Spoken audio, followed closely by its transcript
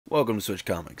Welcome to Switch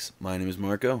Comics. My name is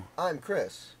Marco, I'm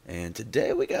Chris. and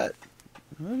today we got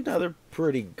another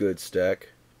pretty good stack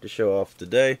to show off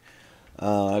today.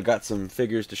 I got some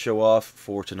figures to show off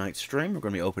for tonight's stream. We're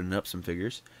going to be opening up some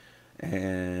figures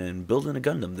and building a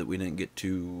Gundam that we didn't get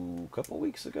to a couple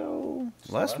weeks ago.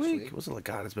 Last week? Was it like,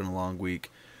 God, it's been a long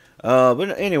week.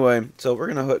 But anyway, so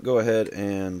we're going to go ahead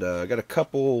and I got a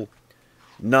couple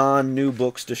non-new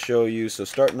books to show you. So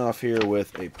starting off here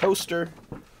with a poster.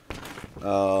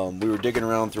 We were digging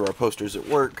around through our posters at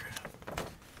work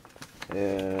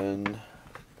and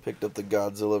picked up the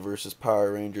Godzilla vs.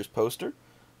 Power Rangers poster,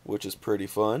 which is pretty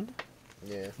fun.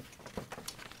 Yeah.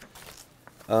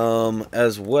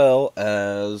 As well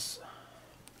as,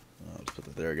 let's put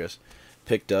that there, I guess.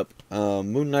 Picked up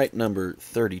Moon Knight number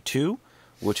 32,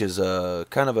 which is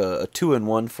kind of a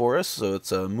 2-in-1 for us. So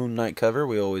it's a Moon Knight cover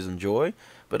we always enjoy,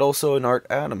 but also an Art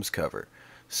Adams cover.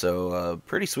 So,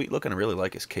 pretty sweet looking. I really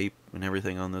like his cape and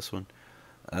everything on this one.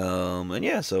 And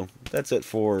yeah, so that's it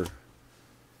for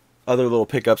other little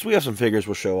pickups. We have some figures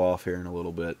we'll show off here in a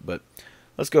little bit, but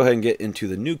let's go ahead and get into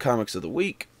the new comics of the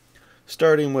week.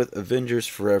 Starting with Avengers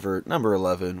Forever number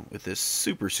 11 with this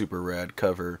super rad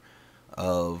cover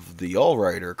of the All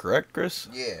Rider, correct, Chris?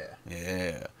 Yeah.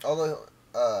 Yeah. Although,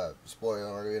 spoiler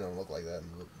alert, he don't look like that in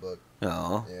the book.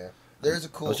 Oh. Yeah. There's a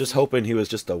cool. I was just hoping he was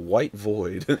just a white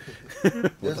void.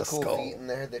 There's a cool feat in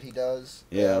there that he does.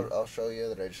 Yeah. I'll show you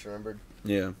that I just remembered.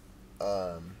 Yeah.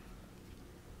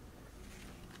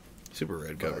 Super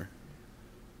red cover.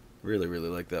 Really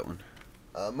like that one.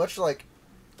 Much like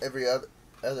every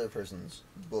other person's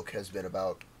book has been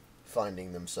about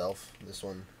finding themselves, this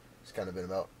one has kind of been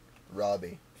about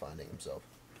Robbie finding himself.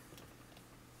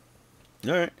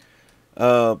 All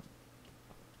right.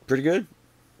 Pretty good?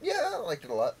 Yeah, I liked it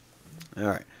a lot. All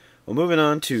right. Well, moving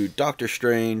on to Doctor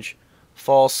Strange,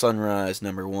 Fall Sunrise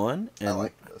number 1. And I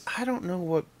like this. I don't know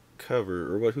what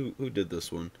cover or who did this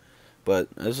one, but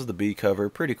this is the B cover.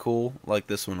 Pretty cool. Like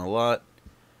this one a lot.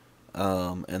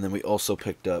 And then we also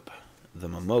picked up the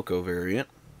Momoko variant,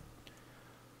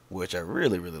 which I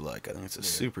really like. I think it's a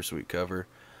super sweet cover.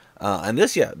 And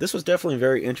this was definitely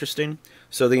very interesting.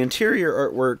 So the interior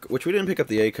artwork, which we didn't pick up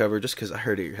the A cover just because I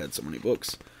heard it had so many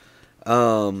books.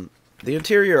 The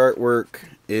interior artwork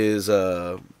is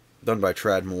done by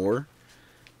Tradd Moore.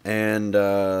 And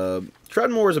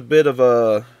Tradd Moore is a bit of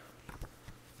a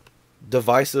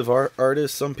divisive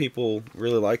artist. Some people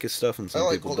really like his stuff and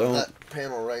some people don't. That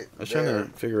panel right I was trying to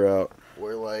figure out.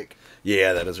 Where, like...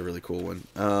 Yeah, that is a really cool one.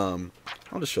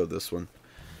 I'll just show this one.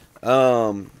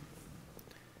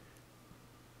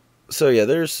 So yeah,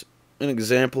 there's an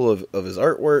example of his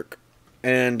artwork.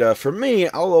 And for me,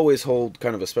 I'll always hold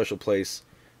kind of a special place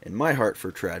in my heart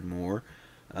for Tradd Moore.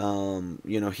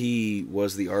 You know, he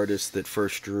was the artist that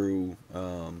first drew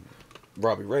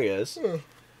Robbie Reyes.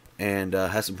 And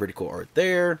has some pretty cool art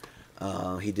there.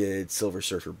 He did Silver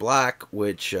Surfer Black,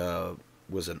 which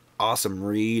was an awesome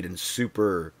read and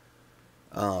super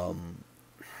kind.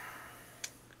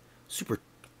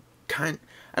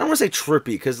 I don't want to say trippy,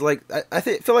 because like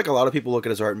feel like a lot of people look at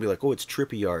his art and be like, oh, it's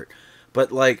trippy art.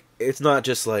 But like, it's not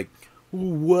just like,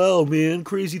 oh, wow, man,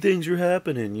 crazy things are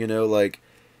happening. You know, like,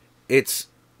 it's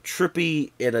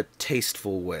trippy in a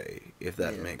tasteful way, if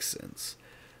that makes sense.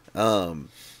 But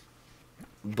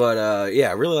yeah,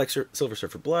 I really like Silver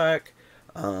Surfer Black.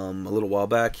 A little while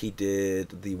back, he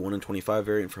did the 1-in-25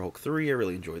 variant for Hulk 3. I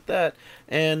really enjoyed that.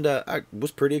 And I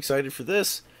was pretty excited for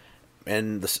this.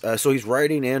 And so he's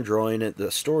writing and drawing it.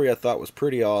 The story I thought was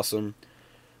pretty awesome.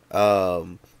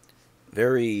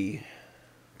 Very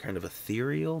kind of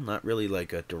ethereal. Not really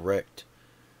like a direct...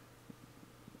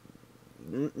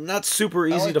 Not super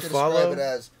easy to follow.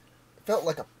 It felt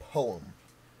like a poem.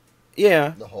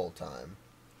 Yeah. The whole time.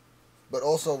 But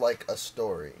also like a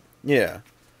story. Yeah.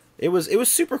 It was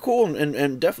super cool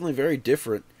and definitely very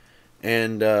different.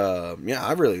 And yeah,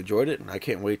 I really enjoyed it, and I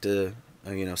can't wait to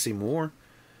see more.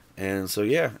 And so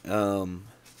yeah,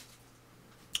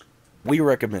 we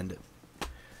recommend it.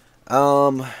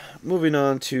 Moving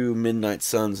on to Midnight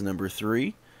Suns number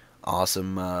 3.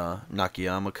 Awesome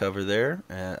Nakayama cover there.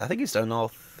 I think he's done all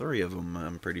 3 of them,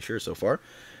 I'm pretty sure so far.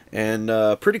 And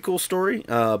pretty cool story.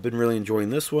 Been really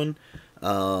enjoying this one.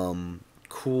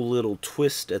 Cool little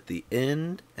twist at the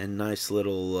end, and nice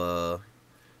little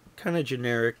kind of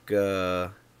generic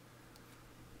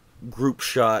group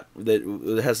shot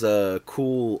that has a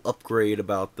cool upgrade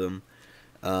about them.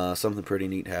 Something pretty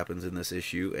neat happens in this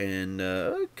issue, and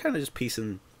kind of just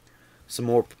piecing some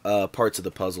more parts of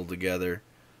the puzzle together.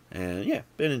 And yeah,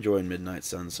 been enjoying Midnight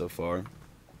Suns so far.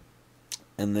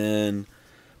 And then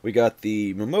we got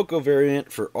the Momoko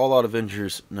variant for All Out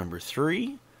Avengers number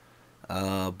 3.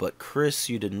 But Chris,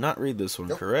 you did not read this one,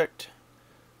 Nope. correct?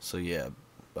 So yeah,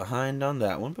 behind on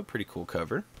that one, but pretty cool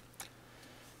cover.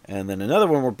 And then another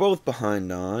one we're both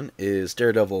behind on is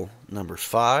Daredevil number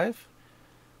 5.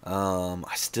 I've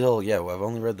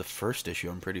only read the first issue,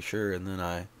 I'm pretty sure, and then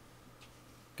I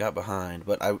got behind.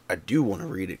 But I do want to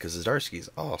read it because Zdarsky is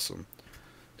awesome.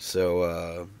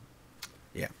 So,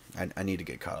 yeah, I need to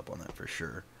get caught up on that for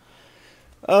sure.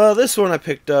 This one I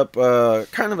picked up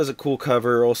kind of as a cool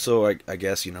cover. Also, I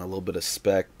guess, a little bit of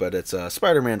spec, but it's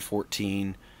Spider-Man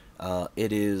 14.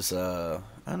 It is, I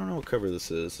don't know what cover this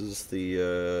is. This is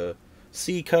the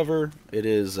C cover. It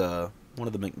is one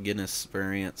of the McGinnis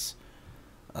variants.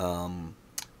 And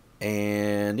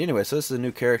anyway, so this is a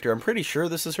new character. I'm pretty sure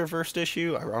this is her first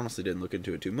issue. I honestly didn't look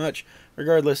into it too much.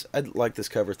 Regardless, I liked this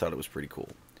cover, thought it was pretty cool.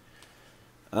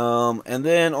 And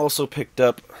then also picked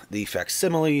up the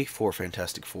facsimile for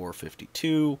Fantastic Four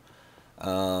 52.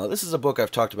 This is a book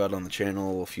I've talked about on the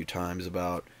channel a few times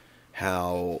about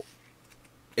how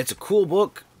it's a cool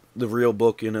book, the real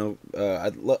book,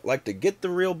 I'd like to get the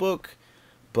real book,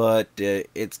 but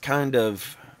it's kind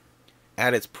of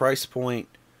at its price point.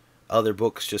 Other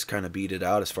books just kind of beat it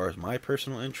out as far as my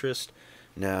personal interest.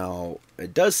 Now,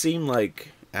 it does seem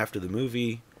like after the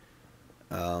movie,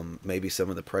 maybe some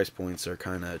of the price points are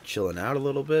kind of chilling out a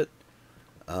little bit.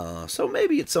 So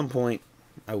maybe at some point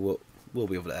I will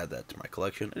be able to add that to my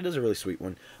collection. It is a really sweet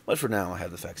one, but for now I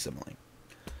have the facsimile.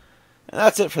 And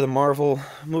that's it for the Marvel.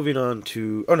 Moving on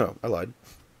to... Oh no, I lied.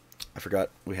 I forgot.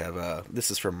 We have...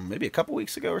 this is from maybe a couple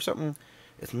weeks ago or something.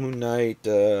 It's Moon Knight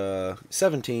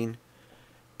 17.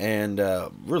 And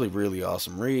really, really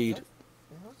awesome read.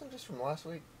 Wasn't it just from last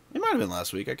week? It might have been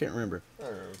last week. I can't remember. I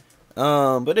don't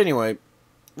know. But anyway,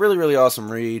 really, really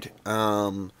awesome read.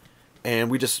 And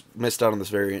we just missed out on this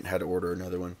variant. Had to order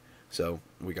another one. So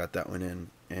we got that one in.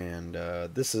 And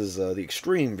this is the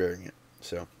Extreme variant.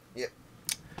 So... Yep.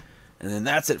 And then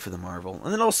that's it for the Marvel.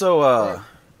 And then also,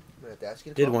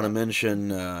 did want to mention,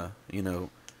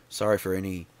 sorry for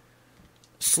any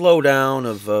slowdown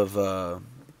of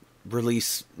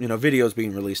release, videos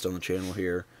being released on the channel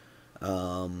here.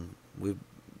 We've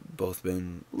both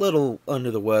been a little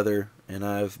under the weather, and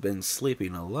I've been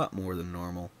sleeping a lot more than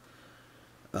normal.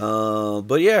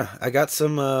 But yeah, I got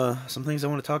some things I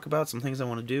want to talk about, some things I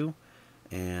want to do.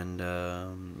 And,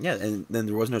 yeah, and then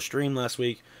there was no stream last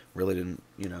week. Really didn't,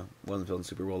 wasn't feeling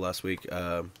super well last week.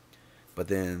 But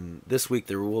then this week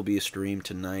there will be a stream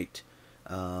tonight.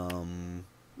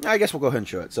 I guess we'll go ahead and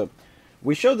show it. So,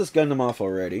 we showed this Gundam off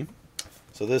already.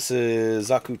 So this is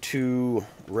Zaku 2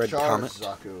 Red Comet.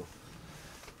 Zaku.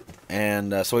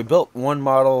 And so we built one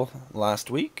model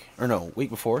last week. Or no, week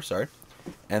before, sorry.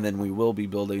 And then we will be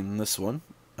building this one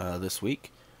this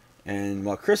week. And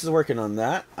while Chris is working on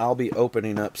that, I'll be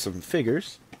opening up some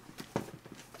figures.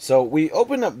 So we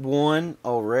opened up one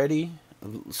already. A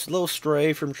little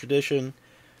stray from tradition.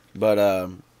 But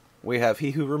we have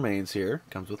He Who Remains here.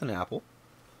 Comes with an apple.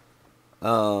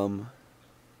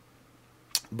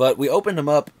 But we opened them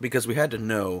up because we had to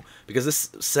know. Because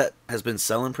this set has been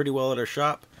selling pretty well at our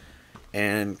shop.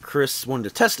 And Chris wanted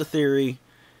to test a theory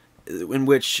in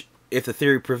which, if the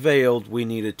theory prevailed, we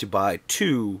needed to buy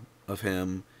 2 of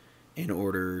him in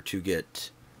order to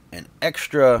get an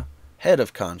extra head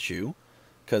of Khonshu.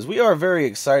 Because we are very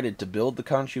excited to build the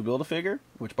Khonshu Build-A-Figure.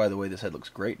 Which, by the way, this head looks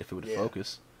great if it would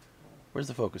focus. Where's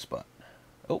the focus spot?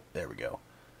 Oh, there we go.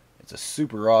 It's a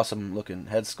super awesome looking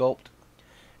head sculpt.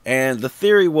 And the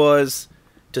theory was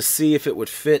to see if it would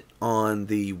fit on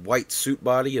the white suit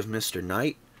body of Mr.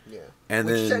 Knight. Yeah. And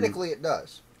Which then, technically it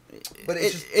does. But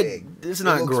it's just big. It's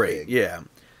not great, big. yeah.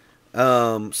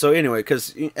 So anyway,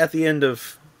 because at the end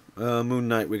of Moon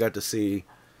Knight, we got to see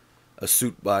a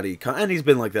suit body. And he's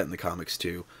been like that in the comics,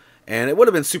 too. And it would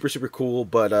have been super, super cool,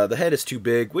 but the head is too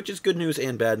big, which is good news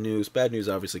and bad news. Bad news,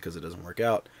 obviously, because it doesn't work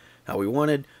out how we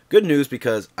wanted. Good news,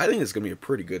 because I think it's going to be a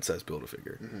pretty good-sized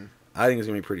Build-A-Figure. Mm-hmm. I think it's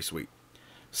going to be pretty sweet.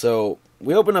 So,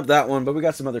 we opened up that one, but we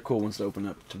got some other cool ones to open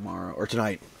up tomorrow, or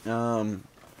tonight.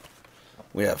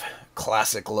 We have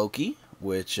Classic Loki,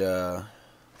 which is going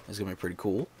to be pretty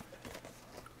cool.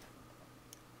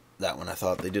 That one I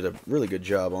thought they did a really good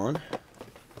job on.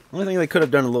 The only thing they could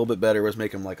have done a little bit better was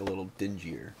make him like a little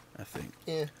dingier, I think.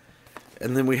 Yeah.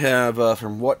 And then we have,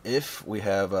 from What If, we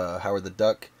have Howard the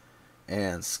Duck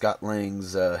and Scott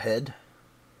Lang's head,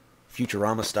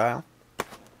 Futurama style.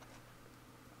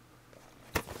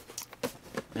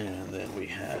 And then we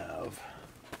have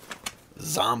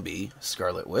Zombie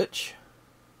Scarlet Witch.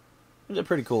 It's a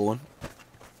pretty cool one.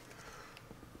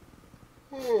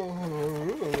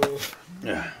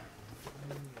 Yeah.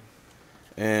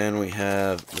 And we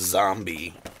have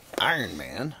Zombie Iron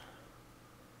Man.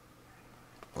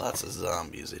 Lots of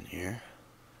zombies in here.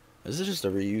 Is this just a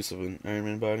reuse of an Iron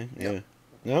Man body? Yep.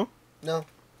 Yeah. No? No.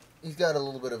 He's got a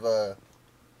little bit of a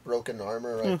broken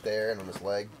armor right there and on his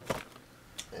leg.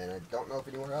 And I don't know if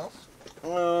anywhere else.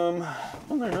 Wasn't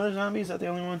there another zombie? Is that the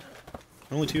only one?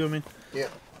 Only two, I mean? Yeah.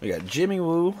 We got Jimmy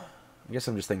Woo. I guess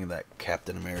I'm just thinking of that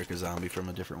Captain America zombie from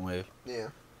a different wave. Yeah.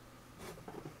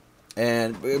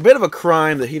 And a bit of a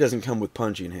crime that he doesn't come with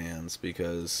punching hands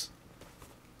because,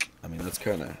 I mean, that's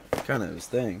kind of his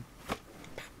thing.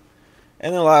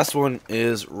 And the last one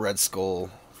is Red Skull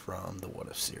from the What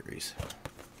If series.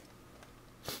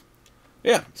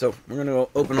 Yeah, so we're going to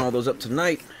open all those up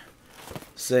tonight.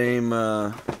 Same,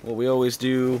 what we always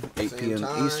do, 8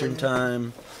 p.m. Eastern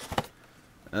time.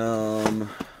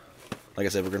 Like I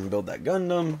said, we're going to build that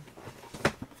Gundam.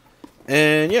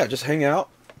 And yeah, just hang out.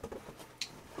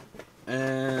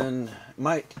 And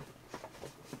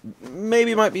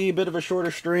maybe might be a bit of a shorter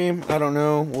stream. I don't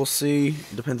know. We'll see.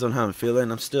 Depends on how I'm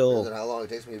feeling. I'm still... Depends on how long it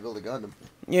takes me to build a Gundam.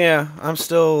 Yeah, I'm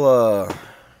still,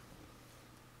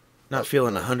 not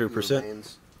feeling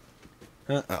 100%.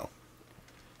 Huh? Oh.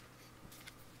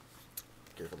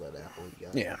 Careful that apple you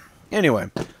got. Yeah. Anyway,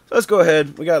 so let's go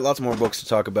ahead. We got lots more books to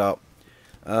talk about.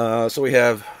 So we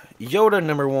have Yoda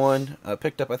 #1.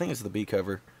 Picked up, I think it's the B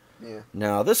cover. Yeah.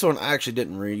 Now, this one I actually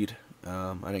didn't read.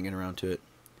 I didn't get around to it.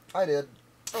 I did.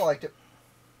 I liked it.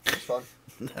 It was fun.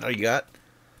 That all you got?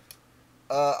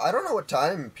 I don't know what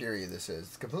time period this is.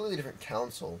 It's a completely different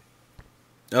council.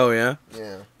 Oh, yeah?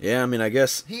 Yeah. Yeah, I mean, I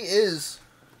guess... He is,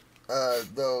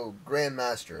 the Grand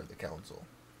Master of the council.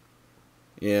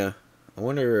 Yeah. I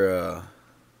wonder,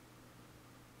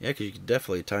 yeah, because you could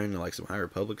definitely tie into, like, some High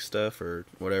Republic stuff or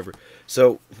whatever.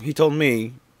 So, he told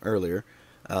me earlier,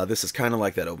 this is kind of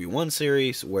like that Obi-Wan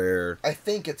series where... I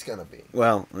think it's gonna be.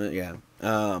 Well, yeah.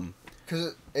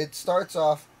 Because it starts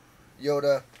off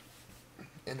Yoda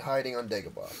in hiding on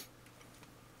Dagobah.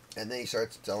 And then he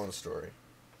starts telling a story.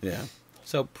 Yeah.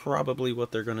 So, probably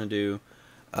what they're going to do.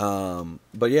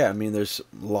 But, yeah, I mean, there's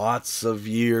lots of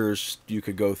years you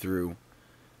could go through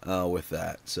with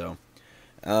that. So,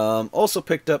 also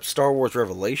picked up Star Wars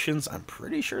Revelations. I'm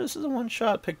pretty sure this is a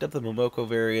one-shot. Picked up the Momoko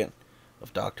variant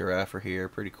of Dr. Affer here.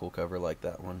 Pretty cool cover, like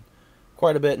that one.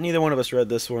 Quite a bit. Neither one of us read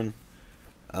this one.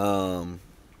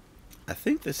 I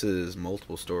think this is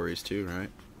multiple stories too, right?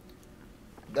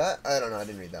 That, I don't know. I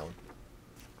didn't read that one.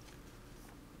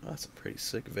 Oh, that's a pretty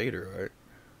sick Vader art.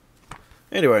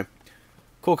 Anyway,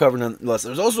 cool cover nonetheless.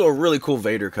 There's also a really cool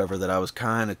Vader cover that I was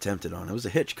kind of tempted on. It was a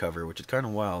Hitch cover, which is kind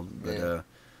of wild, but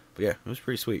yeah, it was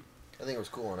pretty sweet. I think it was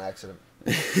cool on accident.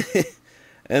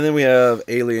 And then we have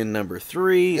Alien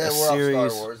 #3, Yeah, a we're series.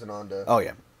 off Star Wars and on to... Oh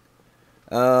yeah.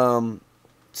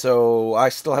 So I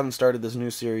still haven't started this new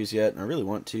series yet, and I really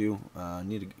want to.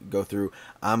 Need to go through.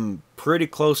 I'm pretty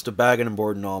close to bagging and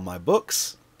boarding all my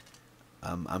books.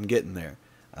 I'm getting there.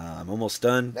 I'm almost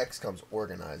done. Next comes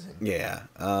organizing. Yeah.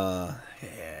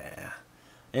 Yeah.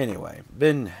 Anyway,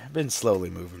 been slowly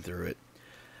moving through it.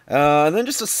 And then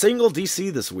just a single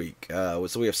DC this week.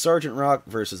 So we have Sergeant Rock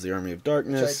versus the Army of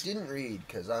Darkness. Which I didn't read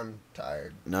because I'm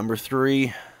tired.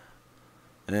 #3.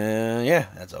 And yeah,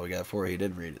 that's all we got for it. He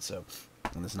did read it, so.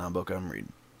 And this non-book I'm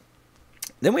reading.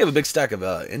 Then we have a big stack of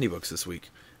indie books this week.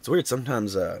 It's weird.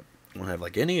 Sometimes I don't have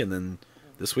like any, and then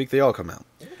this week they all come out.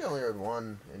 I think I only read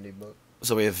one indie book.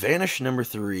 So we have Vanish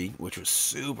 #3, which was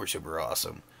super, super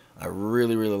awesome. I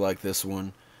really, really like this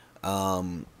one.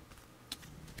 It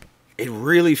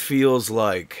really feels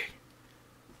like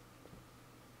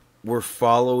we're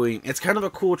following... It's kind of a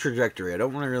cool trajectory. I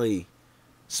don't want to really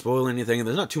spoil anything.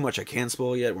 There's not too much I can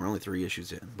spoil yet. We're only 3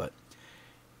 issues in, but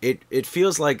it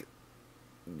feels like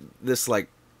this like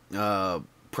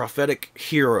prophetic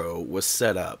hero was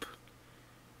set up,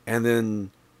 and then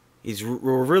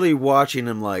we're really watching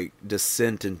him like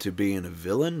descent into being a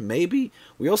villain. Maybe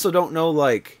we also don't know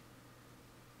like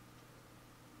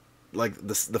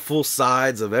the full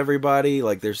sides of everybody.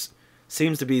 Like there's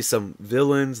seems to be some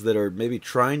villains that are maybe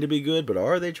trying to be good, but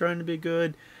are they trying to be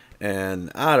good?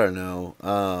 And I don't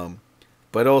know.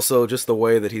 But also just the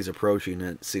way that he's approaching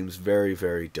it seems very,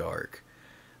 very dark.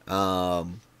 So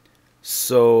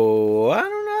I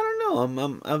don't know.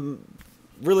 I'm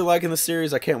really liking the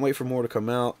series. I can't wait for more to come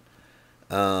out.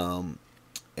 And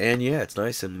yeah, it's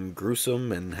nice and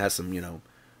gruesome and has some,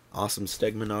 awesome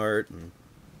Stegman art and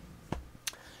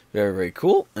very, very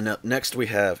cool. And up next we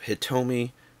have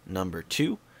Hitomi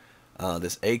 #2.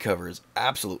 This A cover is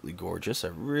absolutely gorgeous. I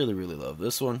really, really love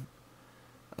this one.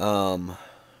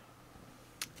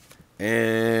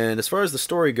 And as far as the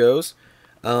story goes,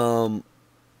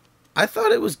 I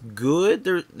thought it was good.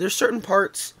 There's certain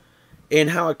parts in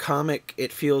how a comic,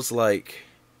 it feels like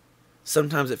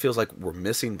sometimes it feels like we're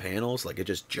missing panels, like it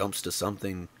just jumps to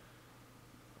something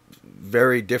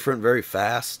very different very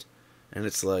fast, and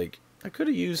it's like I could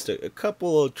have used a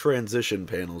couple of transition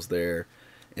panels there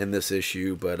in this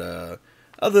issue, but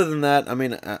other than that, I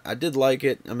mean, I did like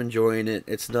it. I'm enjoying it.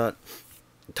 It's not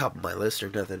top of my list or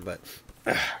nothing, but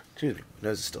excuse me, my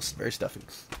nose is still very stuffy,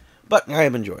 but I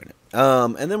am enjoying it.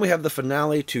 And then we have the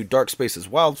finale to Dark Spaces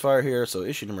Wildfire here, so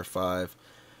issue number 5.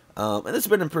 And it's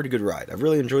been a pretty good ride. I've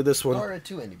really enjoyed this one. I read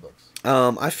 2 indie books.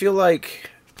 I feel like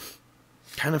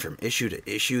kind of from issue to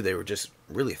issue, they were just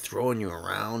really throwing you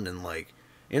around and like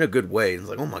in a good way. It's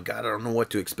like, oh my god, I don't know what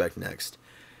to expect next.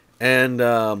 And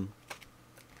the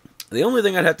only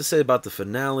thing I'd have to say about the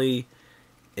finale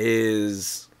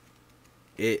is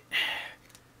it,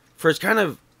 for as kind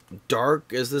of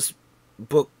dark as this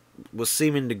book was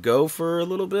seeming to go for a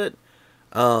little bit,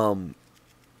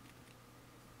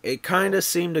 it kind of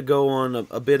seemed to go on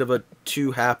a bit of a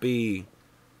too happy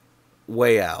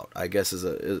way out, I guess is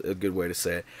a good way to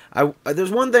say it.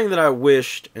 There's one thing that I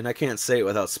wished, and I can't say it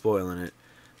without spoiling it.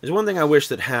 There's one thing I wish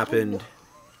that happened.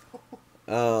 She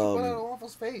put out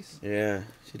Waffle's face. Yeah,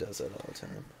 she does that all the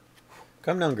time.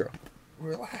 Calm down, girl.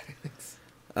 Relax.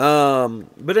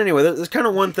 But anyway, there's kind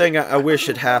of one thing I wish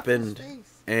had happened,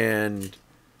 and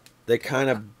they kind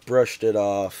of brushed it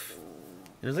off.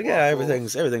 And it was like, yeah,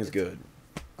 everything's good.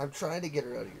 I'm trying to get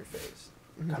her out of your face.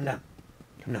 Calm down.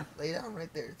 Calm down. Lay down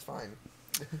right there. It's fine.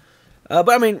 But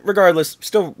I mean, regardless,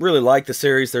 still really like the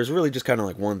series. There's really just kind of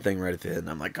like one thing right at the end.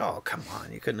 I'm like, oh, come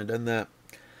on, you couldn't have done that.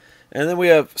 And then we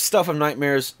have Stuff of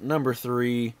Nightmares number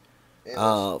 3. It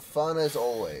was fun as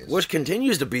always. Which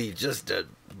continues to be just a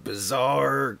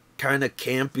bizarre, kind of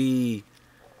campy,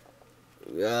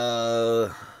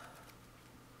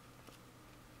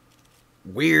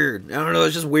 weird. I don't know,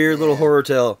 it's just weird little horror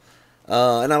tale.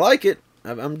 And I like it.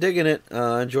 I'm digging it.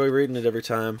 I enjoy reading it every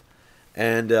time.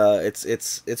 And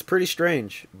it's pretty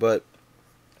strange, but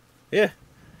yeah.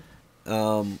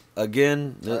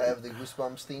 Again, I have the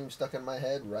Goosebumps theme stuck in my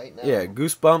head right now. Yeah,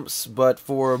 Goosebumps, but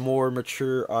for a more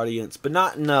mature audience, but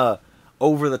not in a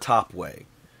over the top way.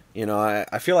 You know,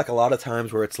 I feel like a lot of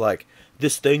times where it's like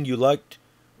this thing you liked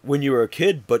when you were a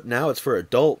kid, but now it's for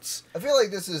adults. I feel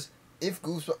like this is if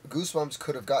Goosebumps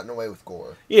could have gotten away with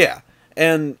gore. Yeah,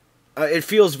 and it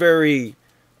feels very,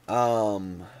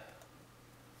 what's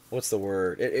the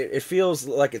word? It feels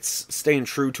like it's staying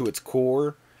true to its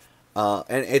core.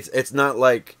 And it's not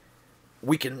like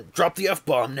we can drop the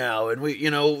F-bomb now and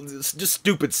it's just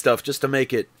stupid stuff just to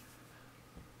make it,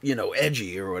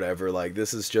 edgy or whatever. Like,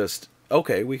 this is just,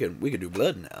 okay, we can do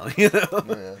blood now,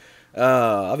 Yeah.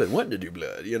 I've been wanting to do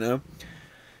blood,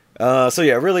 So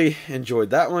yeah, really enjoyed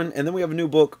that one. And then we have a new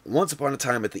book, Once Upon a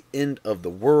Time at the End of the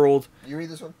World. You read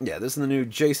this one? Yeah, this is the new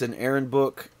Jason Aaron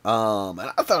book. And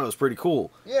I thought it was pretty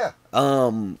cool. Yeah.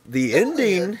 The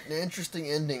ending... An interesting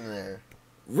ending there.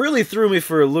 Really threw me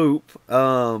for a loop.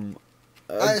 I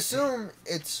assume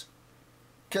it's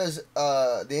because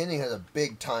the ending has a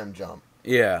big time jump.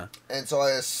 Yeah. And so I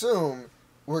assume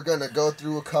we're going to go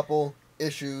through a couple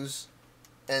issues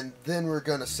and then we're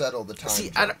going to settle the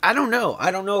time jump. I don't know.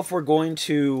 I don't know if we're going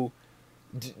to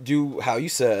do how you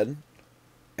said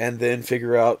and then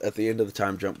figure out at the end of the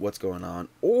time jump what's going on.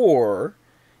 Or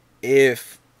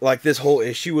if, like, this whole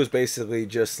issue was basically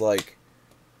just, like,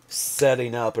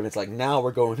 setting up and it's like now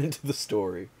we're going into the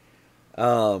story.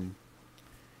 I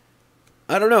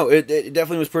don't know, it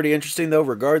definitely was pretty interesting though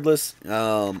regardless.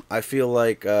 I feel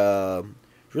like really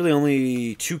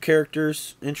only 2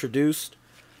 characters introduced,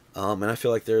 and I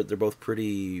feel like they're both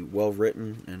pretty well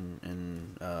written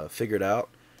and figured out,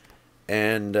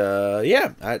 and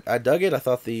yeah, I dug it. I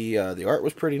thought the art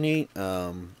was pretty neat,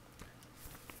 and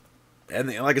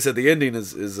like I said, the ending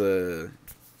is a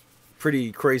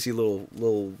pretty crazy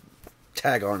little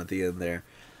tag on at the end there,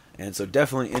 and so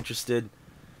definitely interested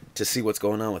to see what's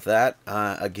going on with that.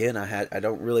 Again, I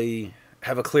don't really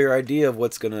have a clear idea of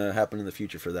what's going to happen in the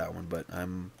future for that one, but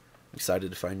I'm excited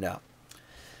to find out.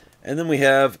 And then we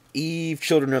have Eve,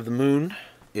 Children of the Moon,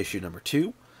 issue number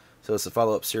 2. So it's a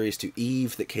follow-up series to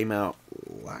Eve that came out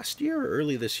last year or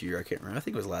early this year. I can't remember. I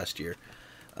think it was last year.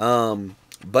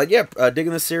 But yeah,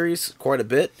 digging the series quite a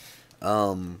bit.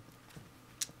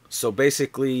 So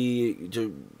basically,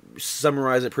 to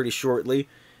summarize it pretty shortly,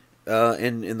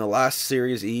 in the last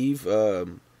series, Eve,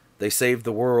 they saved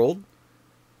the world,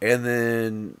 and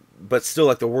then, but still,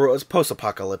 like, the world, it's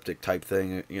post-apocalyptic type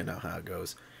thing, you know how it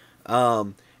goes.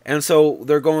 And so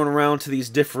they're going around to these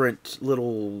different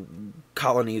little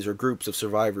colonies or groups of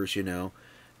survivors,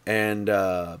 and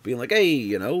being like,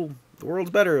 hey, the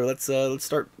world's better, let's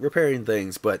start repairing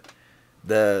things. But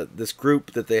this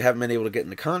group that they haven't been able to get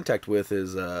into contact with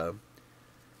is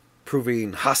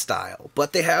proving hostile,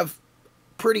 but they have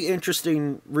pretty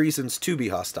interesting reasons to be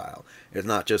hostile. It's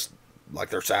not just like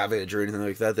they're savage or anything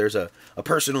like that. There's a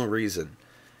personal reason,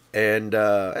 and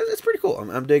it's pretty cool.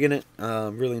 I'm digging it.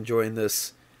 Really enjoying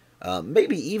this.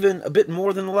 Maybe even a bit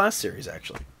more than the last series,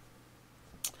 actually.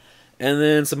 And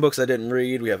then some books I didn't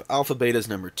read. We have Alpha Betas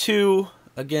number 2.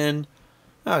 Again,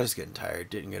 I was getting tired.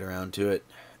 Didn't get around to it.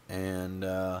 And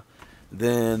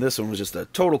then this one was just a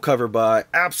total cover buy.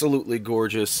 Absolutely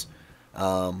gorgeous.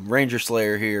 Ranger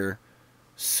Slayer here.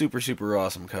 Super, super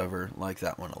awesome cover. Like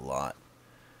that one a lot.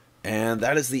 And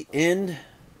that is the end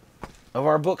of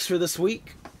our books for this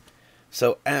week.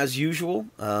 So, as usual,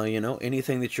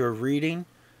 anything that you're reading,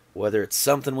 whether it's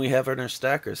something we have in our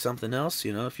stack or something else,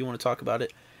 if you want to talk about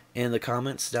it in the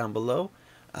comments down below,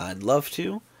 I'd love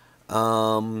to.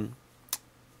 I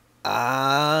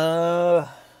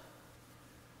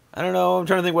don't know. I'm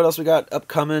trying to think what else we got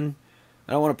upcoming.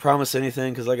 I don't want to promise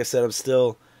anything because, like I said,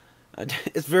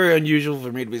 it's very unusual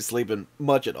for me to be sleeping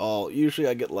much at all. Usually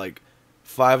I get like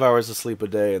 5 hours of sleep a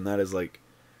day, and that is like,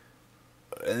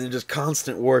 and then just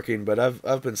constant working, but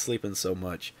I've been sleeping so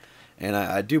much. And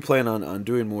I do plan on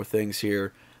doing more things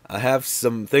here. I have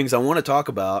some things I want to talk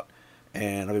about,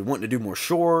 and I've been wanting to do more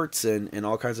shorts and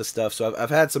all kinds of stuff. So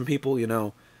I've had some people, be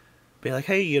like,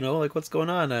 hey, like, what's going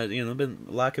on? Been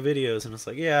lack of videos. And it's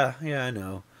like, yeah, I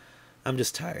know. I'm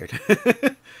just tired.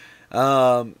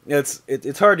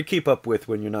 It's hard to keep up with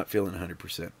when you're not feeling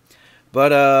 100%.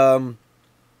 But other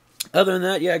than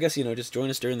that, yeah, I guess, just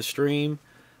join us during the stream.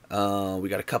 We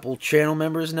got a couple channel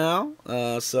members now,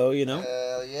 so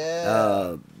Hell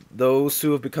yeah. Those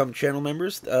who have become channel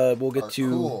members will get to.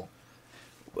 Cool.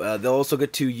 They'll also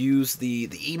get to use the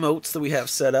emotes that we have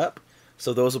set up,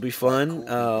 so those will be fun.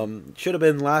 Cool. Should have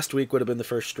been last week. Would have been the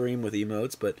first stream with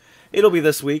emotes, but it'll be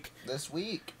this week.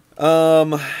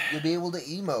 You'll be able to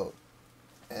emote.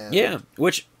 And yeah,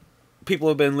 which people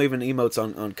have been leaving emotes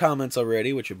on comments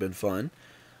already, which have been fun.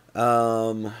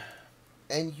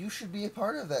 And you should be a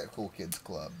part of that Cool Kids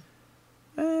Club.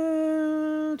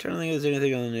 I'm trying to think if there's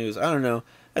anything on the news. I don't know.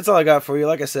 That's all I got for you.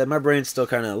 Like I said, my brain's still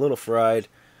kind of a little fried.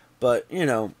 But,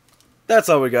 that's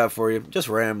all we got for you. Just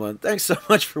rambling. Thanks so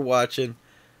much for watching.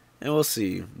 And we'll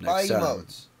see you next time. Bye,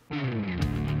 emotes.